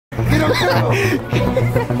There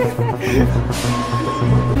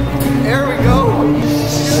we go.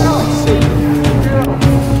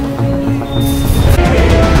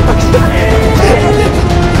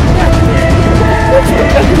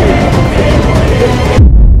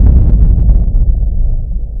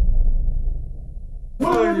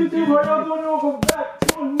 What are you doing right now? Don't go back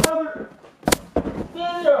to another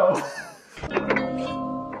video.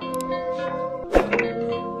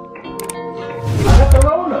 I got the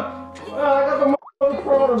Rona. I got the motherfucking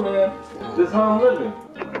Corona, man. This is how I'm living.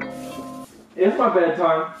 It's my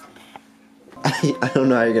bedtime. I don't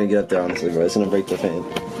know how you're gonna get up there, honestly, bro. It's gonna break the fan.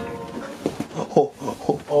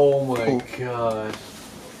 Oh my gosh.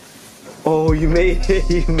 Oh, you made it.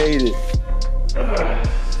 You made it.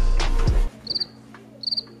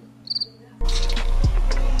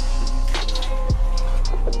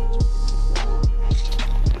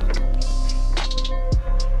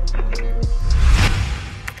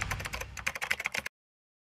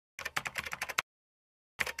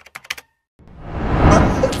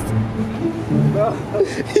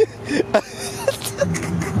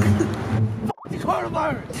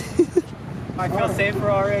 I feel safer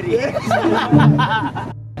already.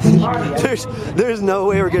 There's no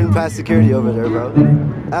way we're getting past security over there, bro.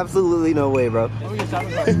 Absolutely no way, bro.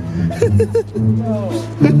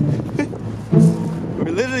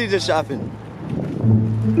 We're literally just shopping.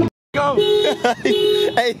 Go!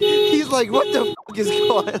 Hey, he's like, what the f is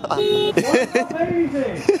going on?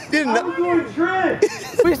 I'm doing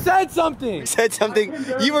tricks. We said something. You said something.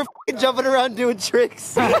 You were f***ing jumping around doing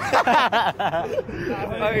tricks. When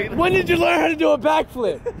did you learn how to do a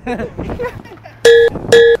backflip? You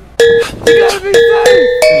gotta be safe.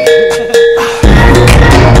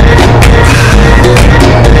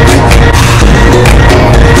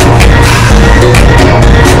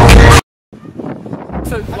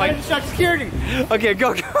 So, like, shut security. Okay,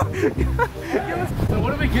 go. So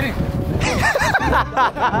what are we getting?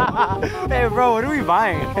 Hey bro, what are we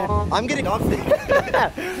buying? I'm getting dog food.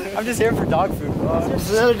 I'm just here for dog food. It's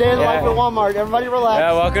another day in the life at Walmart. Everybody relax.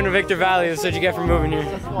 Yeah, welcome to Victor Valley. That's what you get for moving here.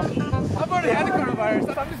 I've already had the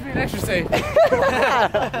coronavirus. I'm just being extra safe.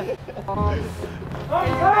 I'm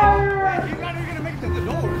tired. You're not even gonna make it to the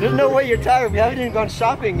door. There's no way you're tired. We haven't even gone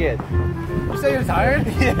shopping yet. You say you're tired?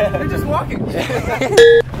 Yeah. You're just walking.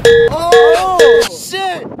 Oh,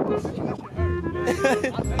 shit!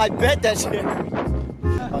 I bet that shit.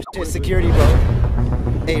 Oh shit, security, bro.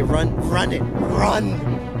 Hey, run it, run!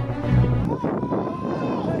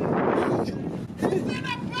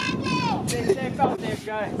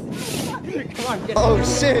 Oh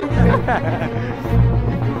shit! Come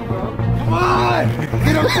on!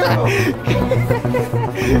 Get him through!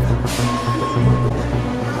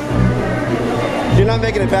 You're not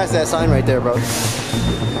making it past that sign right there, bro.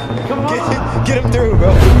 Come on! Get him through,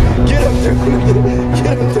 bro! Get him through!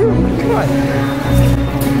 Get him through! Come on!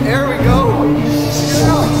 There we go!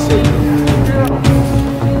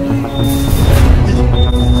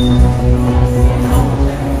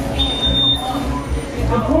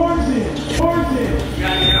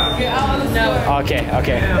 Okay,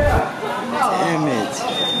 okay. Damn it.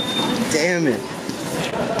 Damn it.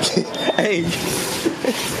 Hey.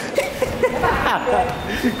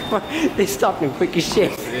 They stopped him quick as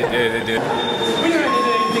shit. They did. We never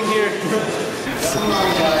did anything here.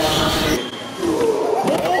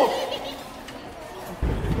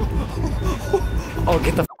 Oh,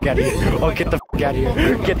 get the f out of here. Oh, get the f out of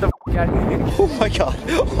here. Get the f out of here. Oh my god.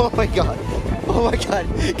 Oh my god. Oh my god.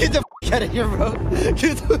 Get the f out of here, bro.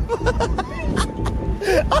 Get the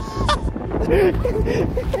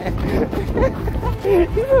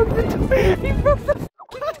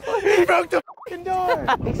He broke the fucking door.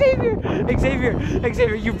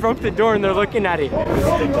 Xavier, you broke the door and they're looking at it.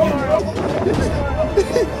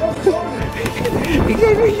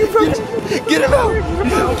 Xavier, you broke it. Get him out.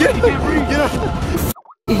 Get him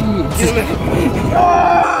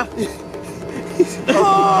out.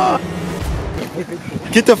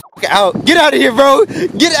 Get the f out. Get out of here, bro.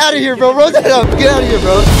 Get out of here, bro. Roll that up. Get out of here,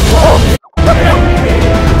 bro. Oh.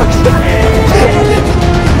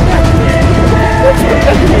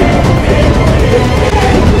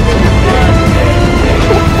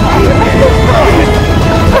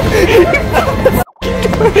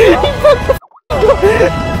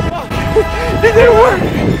 It didn't work.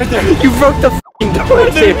 You broke the f***ing door. I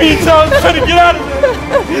didn't mean to. I was trying to get out of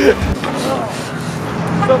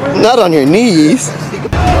there. Not on your knees.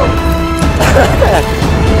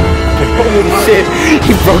 Holy shit.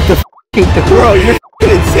 He broke the f***ing door. Bro, you're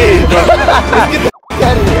f***ing insane, bro. Let's get the f***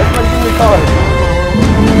 out of here. Everybody give me a car.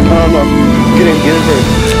 No. Get in first.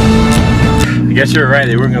 I guess you're right.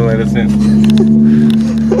 They weren't gonna let us in.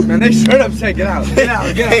 Man, they straight up said, get out. Get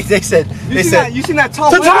out, get out. They said, You seen that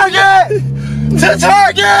tall to target! To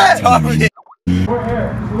target! More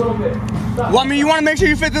hair, just a little bit. Stop. Well, I mean, you want to make sure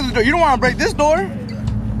you fit through the door. You don't want to break this door. I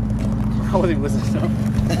wasn't even listening to him.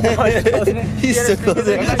 He's still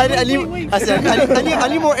closing. I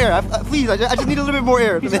need more air. Please, I just need a little bit more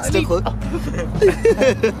air. It's still closed.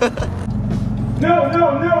 No.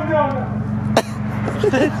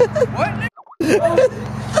 What?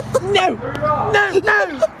 No! No!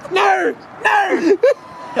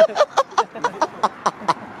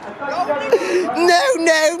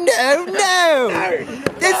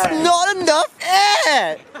 It's not enough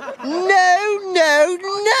air! No!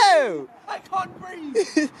 I can't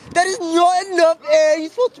breathe. That is not enough air! You're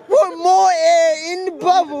supposed to put more air in the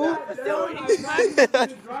bubble!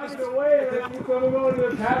 Drive it away, like you're gonna go into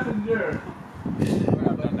the passenger.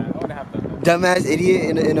 Dumbass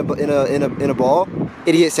idiot in a ball.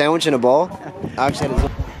 Idiot sandwich in a ball. I actually had his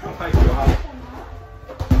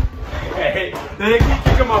Hey, they keep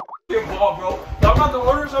kicking my f***ing ball, bro. I'm about to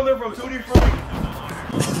order something from Tutti Frutti.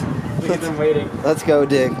 Look at them waiting. Let's go,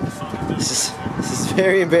 Dick. This is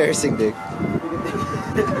very embarrassing, Dick.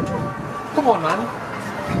 Come on, man.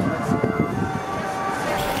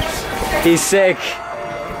 He's sick.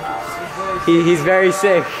 He's very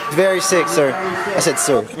sick. Very sick, sir. I said,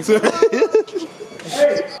 sir.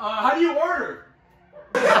 Hey, how do you order?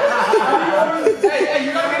 Hey,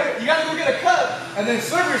 you gotta go get a cup and then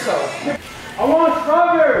serve yourself. I want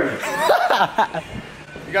strawberries.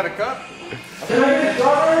 You got a cup? Can I get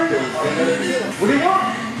strawberries? What do you want?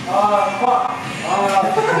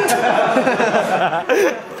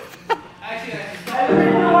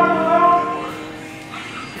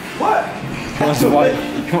 What? What's what?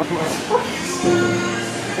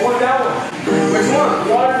 What that one? Which one?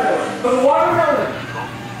 Watermelon. The watermelon.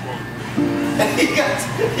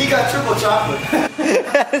 he got triple chocolate.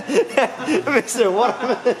 Mr.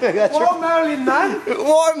 Watermelon. Watermelon, man.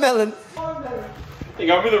 Watermelon. They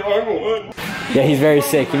got me the wrong one. Yeah, he's very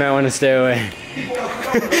sick. You might want to stay away.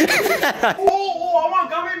 Oh, I want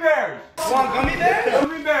gummy bears. You want gummy bears?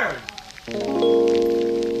 Gummy bears.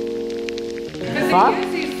 Because they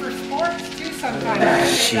use these for sports too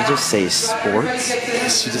sometimes. She just say sports?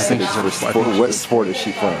 She just thinks it's for sport. What sport is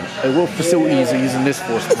she playing? Hey, what facilities are using this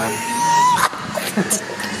for, man?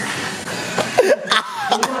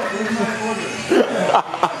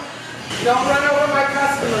 Don't run over my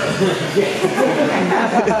customer.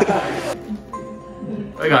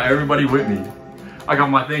 I got everybody with me. I got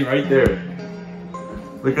my thing right there.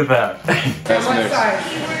 Look at that. What size?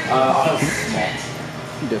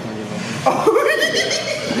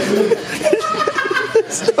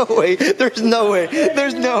 There's no way. There's no way.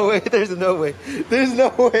 There's no way. There's no way. There's no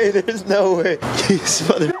way. There's no way. This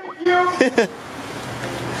mother.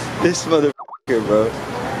 This motherfucker, bro.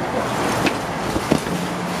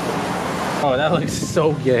 Oh, that looks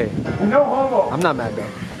so gay. No homo. I'm not mad though.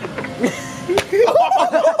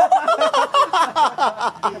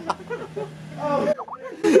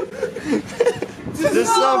 The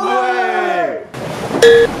subway.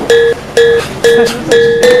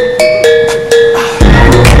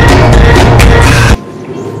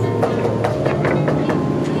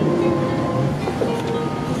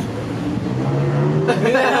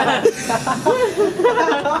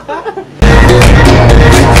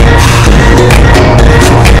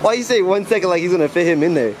 Why you say 1 second like he's gonna fit him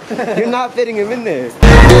in there? You're not fitting him in there.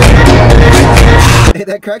 Hey,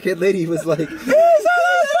 that crackhead lady was like,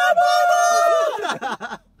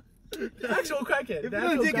 Actual crackhead. if you're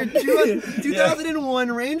gonna take a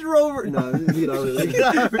 2001 Range Rover. No, get out of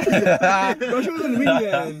there. Bro, she was in a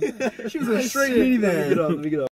minivan. She was in a straight minivan. Let me get off.